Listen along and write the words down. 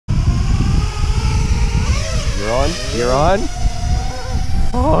on. You're on.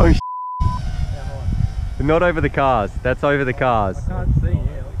 Oh, not over the cars. That's over the cars. I can't see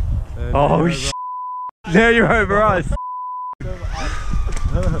you. Oh, now you're over us.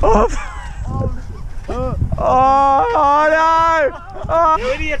 Oh, oh no! Oh. You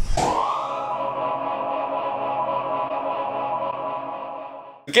idiot!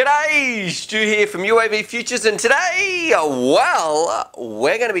 G'day, Stu here from UAVfutures, and today, well,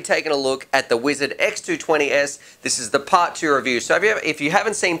 we're going to be taking a look at the Wizard X220S. This is the part 2 review, so if you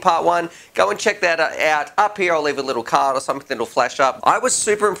haven't seen part 1, go and check that out. Up here, I'll leave a little card or something that'll flash up. I was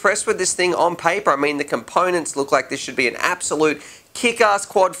super impressed with this thing on paper. I mean, the components look like this should be an absolute kick-ass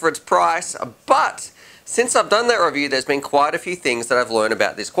quad for its price, but since I've done that review, there's been quite a few things that I've learned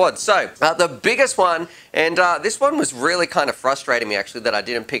about this quad. So, the biggest one, and this one was really kind of frustrating me actually that I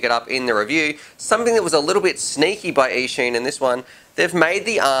didn't pick it up in the review, something that was a little bit sneaky by Eachine in this one. They've made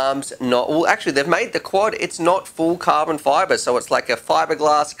the arms not, well actually they've made the quad, it's not full carbon fiber, so it's like a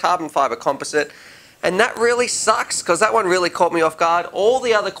fiberglass carbon fiber composite. And that really sucks, because that one really caught me off guard. All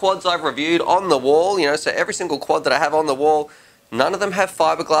the other quads I've reviewed on the wall, you know, so every single quad that I have on the wall, none of them have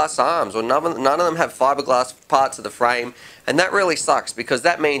fiberglass arms, or none of them have fiberglass parts of the frame, and that really sucks because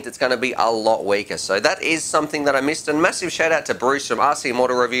that means it's going to be a lot weaker. So that is something that I missed, and massive shout out to Bruce from Aussie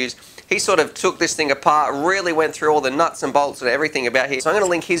Model Reviews. He sort of took this thing apart, really went through all the nuts and bolts and everything about here. So I'm going to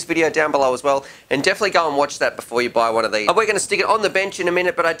link his video down below as well, and definitely go and watch that before you buy one of these. We're going to stick it on the bench in a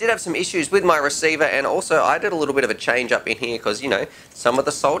minute, but I did have some issues with my receiver, and also I did a little bit of a change up in here because, you know, some of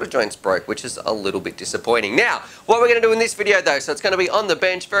the solder joints broke, which is a little bit disappointing. Now, what we're going to do in this video though, so it's going to be on the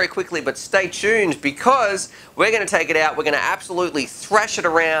bench very quickly, but stay tuned because we're going to take it out, we're going to absolutely thrash it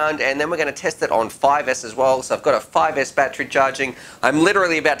around, and then we're going to test it on 5S as well. So I've got a 5S battery charging. I'm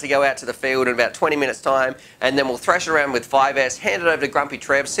literally about to go out to the field in about 20 minutes time, and then we'll thrash it around with 5S, hand it over to Grumpy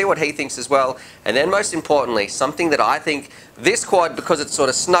Trev, see what he thinks as well, and then most importantly, something that I think this quad, because it's sort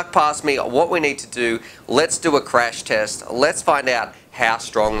of snuck past me, what we need to do, let's do a crash test. Let's find out how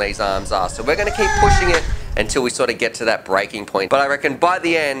strong these arms are. So we're going to keep pushing it until we sort of get to that breaking point. But I reckon by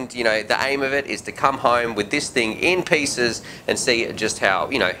the end, you know, the aim of it is to come home with this thing in pieces and see just how,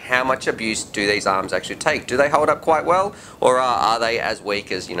 you know, how much abuse do these arms actually take. Do they hold up quite well, or are they as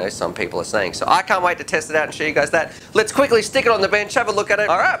weak as, you know, some people are saying? So I can't wait to test it out and show you guys that. Let's quickly stick it on the bench, have a look at it.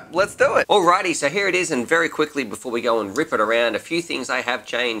 All right, let's do it. Alrighty, so here it is, and very quickly before we go and rip it around, a few things I have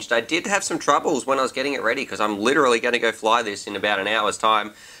changed. I did have some troubles when I was getting it ready because I'm literally going to go fly this in about an hour's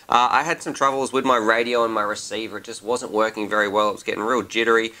time. I had some troubles with my radio and my receiver. It just wasn't working very well. It was getting real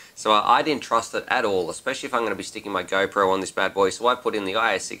jittery, so I didn't trust it at all, especially if I'm going to be sticking my GoPro on this bad boy. So I put in the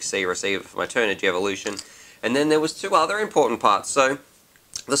IS6C receiver for my Turnigy Evolution, and then there was two other important parts. So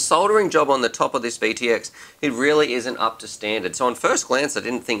the soldering job on the top of this VTX, it really isn't up to standard. So on first glance, I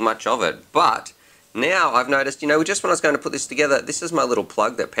didn't think much of it, but now I've noticed, you know, just when I was going to put this together, this is my little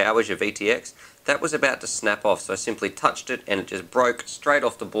plug that powers your VTX. That was about to snap off, so I simply touched it and it just broke straight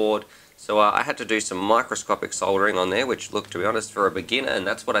off the board. So I had to do some microscopic soldering on there, which, look, to be honest, for a beginner, and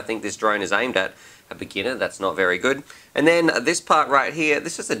that's what I think this drone is aimed at, a beginner, that's not very good. And then this part right here,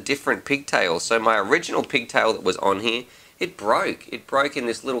 this is a different pigtail. So my original pigtail that was on here, it broke. It broke in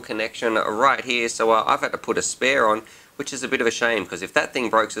this little connection right here, so I've had to put a spare on, which is a bit of a shame, because if that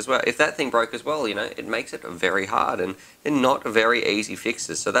thing broke as well, you know, it makes it very hard, and they're not very easy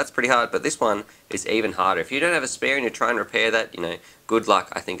fixes. So that's pretty hard, but this one is even harder. If you don't have a spare and you're trying to repair that, you know, good luck.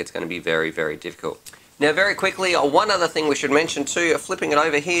 I think it's going to be very, very difficult. Now, very quickly, one other thing we should mention too, flipping it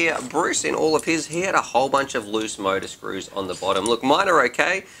over here, Bruce in all of his, he had a whole bunch of loose motor screws on the bottom. Look, mine are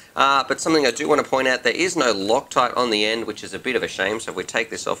okay, but something I do want to point out, there is no Loctite on the end, which is a bit of a shame. So if we take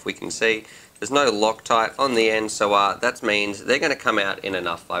this off, we can see there's no Loctite on the end, so that means they're going to come out in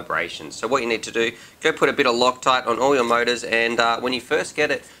enough vibration. So what you need to do, go put a bit of Loctite on all your motors, and when you first get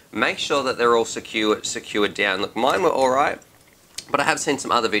it, make sure that they're all secured down. Look, mine were alright, but I have seen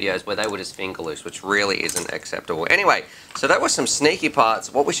some other videos where they were just finger loose, which really isn't acceptable. Anyway, so that was some sneaky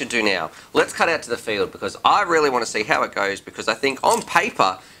parts. What we should do now, let's cut out to the field, because I really want to see how it goes, because I think on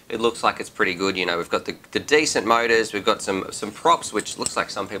paper it looks like it's pretty good. You know, we've got the decent motors, we've got some props, which looks like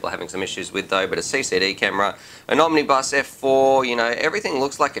some people are having some issues with though, but a CCD camera, an omnibus F4, you know, everything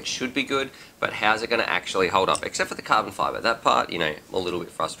looks like it should be good, but how's it going to actually hold up? Except for the carbon fiber. That part, you know, I'm a little bit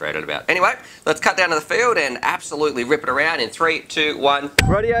frustrated about. Anyway, let's cut down to the field and absolutely rip it around in 3, 2, 1.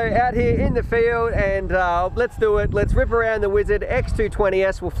 Radio out here in the field, and let's do it. Let's rip around the Wizard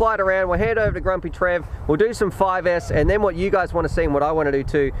X220S. We'll fly it around, we'll head over to Grumpy Trev, we'll do some 5S, and then what you guys want to see and what I want to do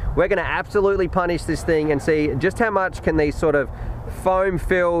too, we're going to absolutely punish this thing and see just how much can these sort of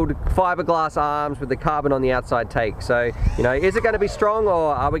foam-filled fiberglass arms with the carbon on the outside take. So, you know, is it going to be strong,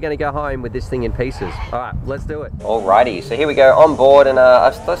 or are we going to go home with this thing in pieces? All right, let's do it. Alrighty, so here we go on board, and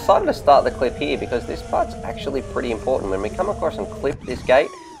I've decided to start the clip here because this part's actually pretty important. When we come across and clip this gate,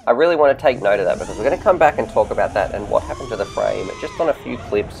 I really want to take note of that because we're going to come back and talk about that and what happened to the frame just on a few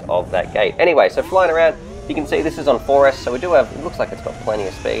clips of that gate. Anyway, so flying around, you can see this is on 4S, so we do have, it looks like it's got plenty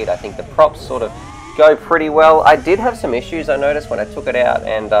of speed. I think the props sort of go pretty well. I did have some issues I noticed when I took it out,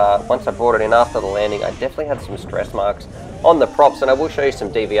 and once I brought it in after the landing, I definitely had some stress marks on the props, and I will show you some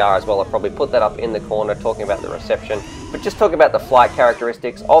DVR as well. I'll probably put that up in the corner talking about the reception, but just talking about the flight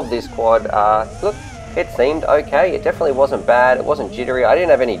characteristics of this quad. Look, it seemed okay. It definitely wasn't bad. It wasn't jittery. I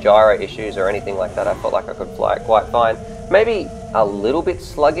didn't have any gyro issues or anything like that. I felt like I could fly it quite fine. Maybe a little bit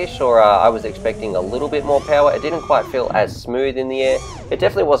sluggish, or I was expecting a little bit more power. It didn't quite feel as smooth in the air. It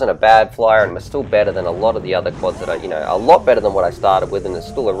definitely wasn't a bad flyer, and it was still better than a lot of the other quads that you know, a lot better than what I started with, and it's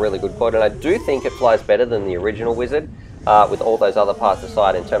still a really good quad. And I do think it flies better than the original Wizard, with all those other parts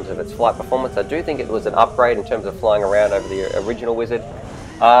aside in terms of its flight performance. I do think it was an upgrade in terms of flying around over the original Wizard.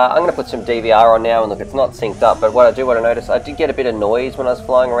 I'm going to put some DVR on now, and look, it's not synced up, but what I do want to notice, I did get a bit of noise when I was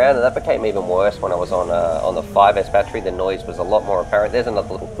flying around, and that became even worse when I was on the 5S battery. The noise was a lot more apparent. There's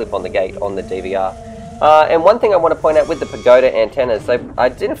another little clip on the gate on the DVR. And one thing I want to point out with the Pagoda antennas, I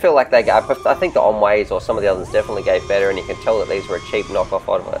didn't feel like they gave, I think the Omways or some of the others definitely gave better, and you can tell that these were a cheap knockoff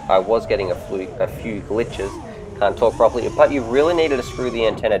of it. I was getting a few glitches. Can't talk properly, but you really needed to screw the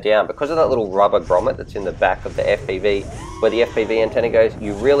antenna down because of that little rubber grommet that's in the back of the FPV, where the FPV antenna goes.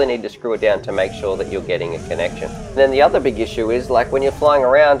 You really need to screw it down to make sure that you're getting a connection. And then the other big issue is, like, when you're flying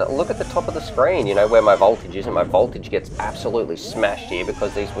around, look at the top of the screen, you know, where my voltage is, and my voltage gets absolutely smashed here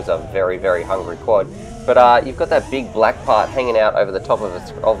because this was a very, very hungry quad. But you've got that big black part hanging out over the top of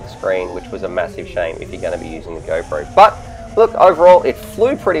the screen, which was a massive shame if you're going to be using the GoPro. But look, overall, it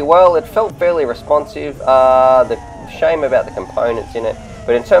flew pretty well. It felt fairly responsive. The shame about the components in it,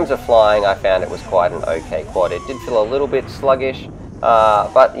 but in terms of flying, I found it was quite an okay quad. It did feel a little bit sluggish,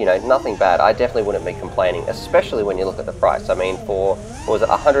 but you know, nothing bad. I definitely wouldn't be complaining, especially when you look at the price. I mean, for, what was it,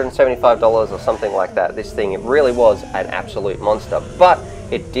 $175 or something like that, this thing, it really was an absolute monster, but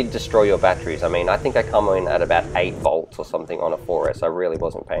it did destroy your batteries. I mean, I think I come in at about 8 volts or something on a 4S. I really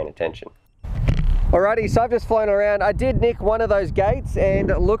wasn't paying attention. Alrighty, so I've just flown around. I did nick one of those gates, and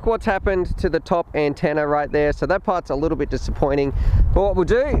look what's happened to the top antenna right there. So that part's a little bit disappointing. But what we'll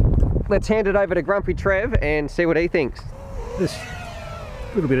do, let's hand it over to Grumpy Trev and see what he thinks. There's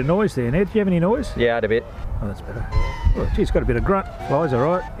a little bit of noise there, Ned. Do you have any noise? Yeah, I had a bit. Oh, that's better. Oh, geez, got a bit of grunt. Flies all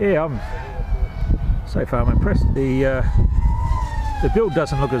right. Yeah, so far I'm impressed. The build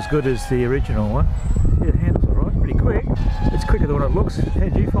doesn't look as good as the original one. Yeah, the handle's all right. Pretty quick. It's quicker than what it looks. How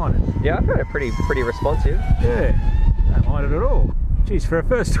did you find it? Yeah, I found it pretty responsive. Yeah, don't mind it at all. Geez, for a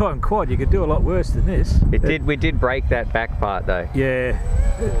first time quad, you could do a lot worse than this. We did break that back part though. Yeah,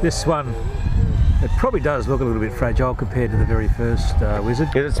 this one, it probably does look a little bit fragile compared to the very first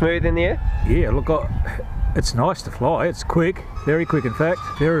Wizard. Is it smooth in the air? Yeah, look, it's nice to fly. It's quick, very quick in fact,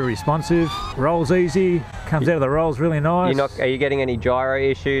 very responsive, rolls easy, comes out of the rolls really nice. Are you getting any gyro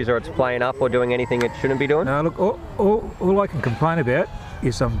issues, or it's playing up or doing anything it shouldn't be doing? No, look, all I can complain about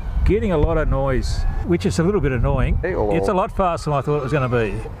is I'm getting a lot of noise, which is a little bit annoying. It's a lot faster than I thought it was going to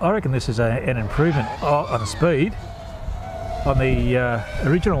be. I reckon this is an improvement on speed on the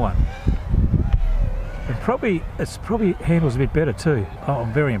original one. It's probably handles a bit better too.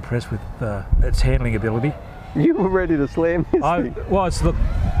 I'm very impressed with its handling ability. You were ready to slam this thing. Look,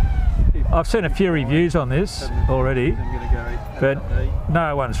 I've seen a few reviews on this already, but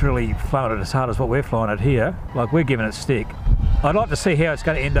no one's really flown it as hard as what we're flying it here. Like, we're giving it stick. I'd like to see how it's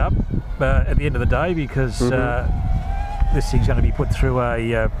going to end up at the end of the day, because this thing's going to be put through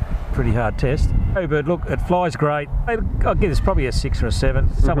a pretty hard test. But look, it flies great. I'll give this probably a 6 or a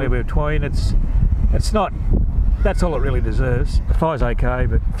 7, somewhere between. It's not, that's all it really deserves. It flies okay,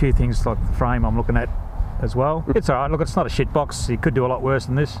 but a few things like the frame I'm looking at as well. It's all right. Look, it's not a shit box. You could do a lot worse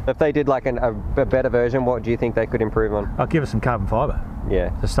than this. If they did like a better version, what do you think they could improve on? I'll give it some carbon fibre. Yeah.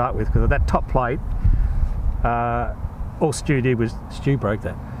 To start with, because that top plate, all Stu did was, Stu broke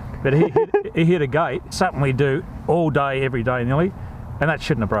that, but he hit a gate, something we do all day, every day nearly, and that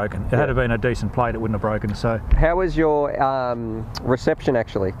shouldn't have broken. It had to been a decent plate, it wouldn't have broken. So how was your reception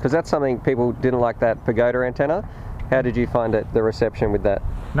actually? Because that's something people didn't like, that Pagoda antenna. How did you find it, the reception with that?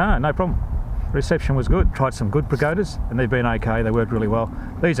 No problem. Reception was good. Tried some good Pagodas and they've been okay. They worked really well.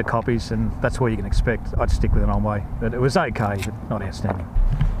 These are copies and that's what you can expect. I'd stick with an on-way, but it was okay, but not outstanding.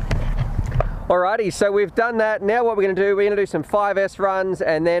 Alrighty, so we've done that. Now what we're going to do, we're going to do some 5S runs,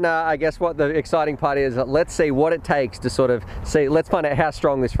 and then I guess what the exciting part is, let's see what it takes to sort of see, let's find out how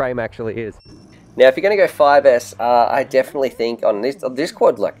strong this frame actually is. Now if you're going to go 5S, I definitely think on this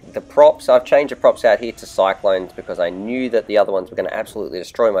quad, like the props, I've changed the props out here to Cyclones because I knew that the other ones were going to absolutely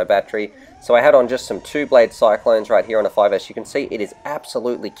destroy my battery. So I had on just some 2-blade Cyclones right here on a 5S. You can see it is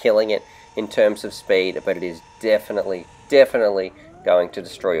absolutely killing it in terms of speed, but it is definitely going to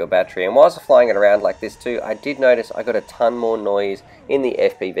destroy your battery. And whilst flying it around like this too, I did notice I got a ton more noise in the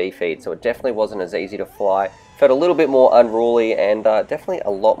FPV feed, so it definitely wasn't as easy to fly. Felt a little bit more unruly and definitely a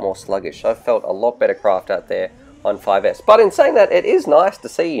lot more sluggish. So I felt a lot better craft out there on 5S. But in saying that, it is nice to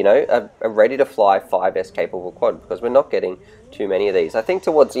see, you know, a ready to fly 5S capable quad, because we're not getting too many of these. I think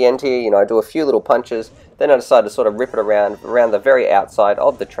towards the end here, you know, I do a few little punches, then I decided to sort of rip it around the very outside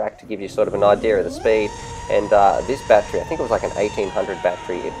of the track to give you sort of an idea of the speed. And this battery, I think it was like an 1800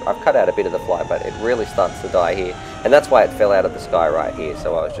 battery. I've cut out a bit of the fly, but it really starts to die here. And that's why it fell out of the sky right here.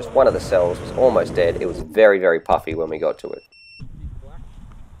 So I was just, one of the cells was almost dead. It was very puffy when we got to it.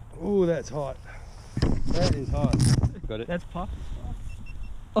 Oh, that's hot. That is hot. Got it? That's puff.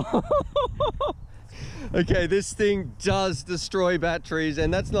 Okay, this thing does destroy batteries,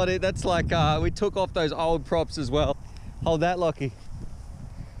 and that's not it. That's like, we took off those old props as well. Hold that, Lockie.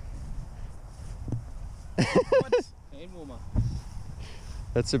 Hand warmer.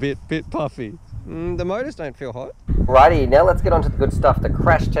 That's a bit puffy. The motors don't feel hot. Righty, now let's get on to the good stuff, the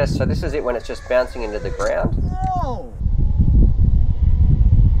crash test. So this is it when it's just bouncing into the ground. Whoa!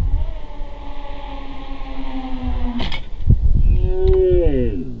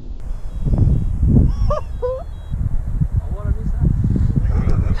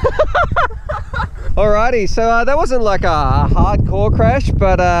 Alrighty, so that wasn't like a hardcore crash,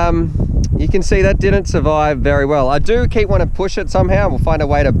 but you can see that didn't survive very well. I do keep wanting to push it somehow. We'll find a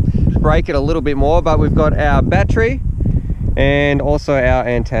way to break it a little bit more, but we've got our battery and also our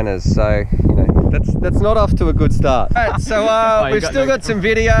antennas, so you know, that's not off to a good start. Alright, so we've still got some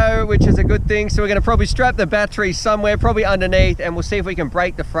video, which is a good thing. So we're going to probably strap the battery somewhere, probably underneath, and we'll see if we can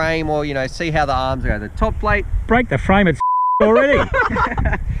break the frame, or you know, see how the arms go. The top plate, Break the frame, it's already.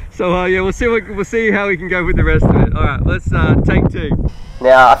 so yeah, we'll see how we can go with the rest of it. All right, let's take 2.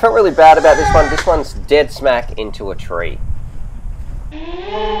 Now I felt really bad about this one. This one's dead smack into a tree.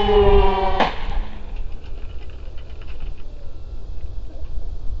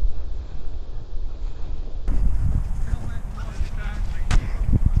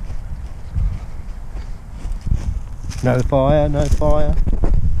 No fire, no fire.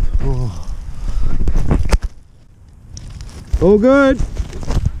 Ooh. All good.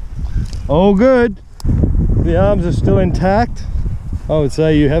 All good. The arms are still intact. I would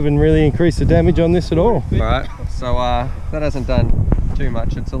say you haven't really increased the damage on this at all. Alright, so that hasn't done too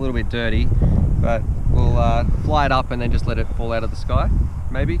much. It's a little bit dirty, but we'll fly it up and then just let it fall out of the sky,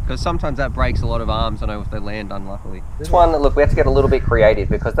 maybe, because sometimes that breaks a lot of arms, I know, if they land unluckily. This one, look, we have to get a little bit creative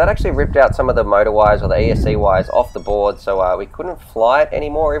because that actually ripped out some of the motor wires or the ESC wires off the board, so we couldn't fly it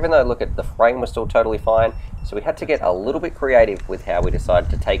anymore, even though, look, the frame was still totally fine. So we had to get a little bit creative with how we decided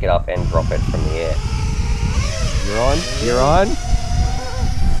to take it up and drop it from the air. You're on? You're on?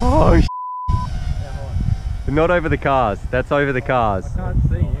 Oh, not over the cars. That's over the cars. I can't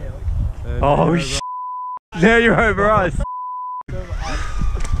see, yeah. Oh, now you're over us.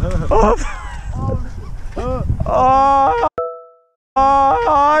 Oh. Oh.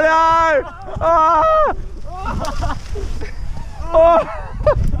 Oh, no! Oh.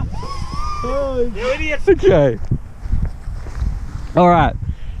 Oh. You idiots! Okay. All right.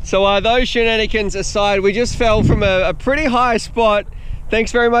 So those shenanigans aside, we just fell from a pretty high spot.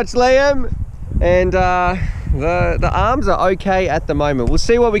 Thanks very much, Liam. And the arms are okay at the moment. We'll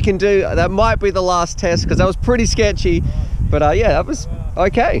see what we can do. That might be the last test because that was pretty sketchy. But yeah, that was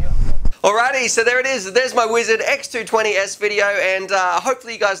okay. Alrighty, so there it is. There's my Wizard X220S video, and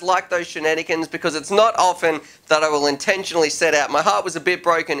hopefully you guys like those shenanigans, because it's not often that I will intentionally set out. My heart was a bit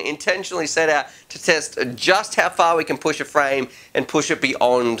broken, intentionally set out to test just how far we can push a frame and push it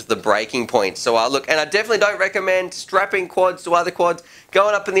beyond the breaking point. So look, and I definitely don't recommend strapping quads to other quads,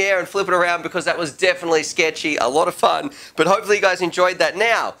 going up in the air and flipping around, because that was definitely sketchy, a lot of fun, but hopefully you guys enjoyed that.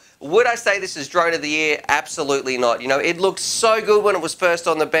 Now, would I say this is drone of the year? Absolutely not. You know, it looked so good when it was first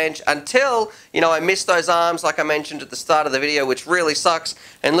on the bench until, you know, I missed those arms like I mentioned at the start of the video, which really sucks.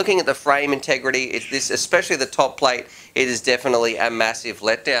 And looking at the frame integrity, it's this, especially the top plate, it is definitely a massive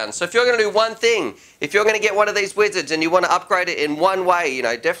letdown. So if you're going to do one thing, if you're going to get one of these Wizards and you want to upgrade it in one way, you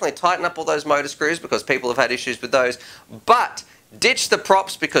know, definitely tighten up all those motor screws, because people have had issues with those. But Ditch the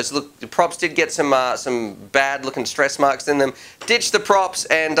props because look, the props did get some bad looking stress marks in them. Ditch the props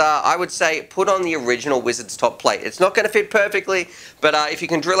and I would say put on the original Wizard's top plate. It's not going to fit perfectly, but if you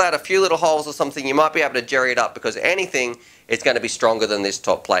can drill out a few little holes or something, you might be able to jerry it up because anything, it's going to be stronger than this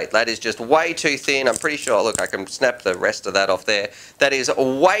top plate. That is just way too thin. I'm pretty sure, look, I can snap the rest of that off there. That is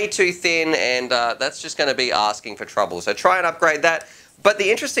way too thin and that's just going to be asking for trouble. So try and upgrade that. But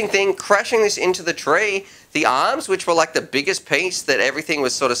the interesting thing, crashing this into the tree, the arms, which were like the biggest piece that everything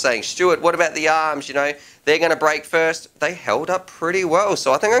was sort of saying, Stuart, what about the arms? You know, they're going to break first. They held up pretty well.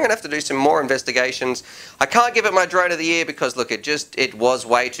 So I think I'm going to have to do some more investigations. I can't give it my drone of the year because, look, it was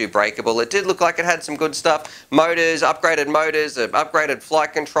way too breakable. It did look like it had some good stuff. Motors, upgraded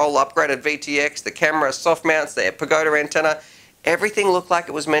flight control, upgraded VTX, the camera, soft mounts, the pagoda antenna. Everything looked like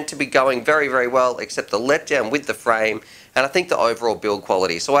it was meant to be going very, very well, except the letdown with the frame, and I think the overall build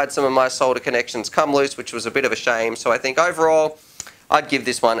quality. So I had some of my solder connections come loose, which was a bit of a shame. So I think overall, I'd give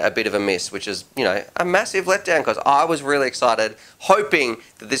this one a bit of a miss, which is, you know, a massive letdown because I was really excited, hoping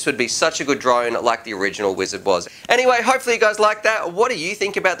that this would be such a good drone like the original Wizard was. Anyway, hopefully you guys like that. What do you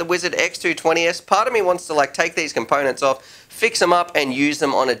think about the Wizard X220S? Part of me wants to like take these components off, fix them up and use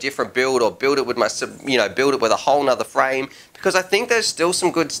them on a different build or build it with my, you know, build it with a whole nother frame because I think there's still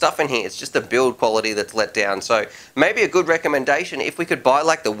some good stuff in here. It's just the build quality that's let down. So maybe a good recommendation if we could buy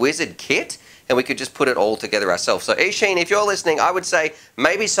like the Wizard kit and we could just put it all together ourselves. So Eachine, if you're listening, I would say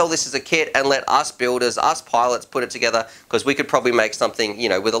maybe sell this as a kit and let us builders, us pilots put it together because we could probably make something, you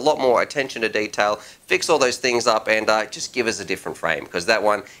know, with a lot more attention to detail, fix all those things up and just give us a different frame because that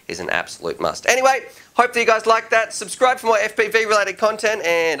one is an absolute must. Anyway, hope that you guys like that. Subscribe for more FPV related content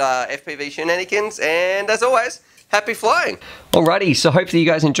and FPV shenanigans, and as always, happy flying. Alrighty, so hopefully you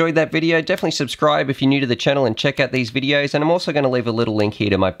guys enjoyed that video. Definitely subscribe if you're new to the channel and check out these videos. And I'm also going to leave a little link here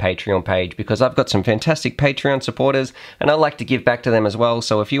to my Patreon page because I've got some fantastic Patreon supporters and I like to give back to them as well.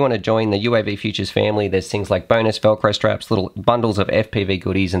 So if you want to join the UAVfutures family, there's things like bonus Velcro straps, little bundles of FPV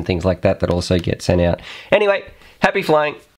goodies and things like that that also get sent out. Anyway, happy flying.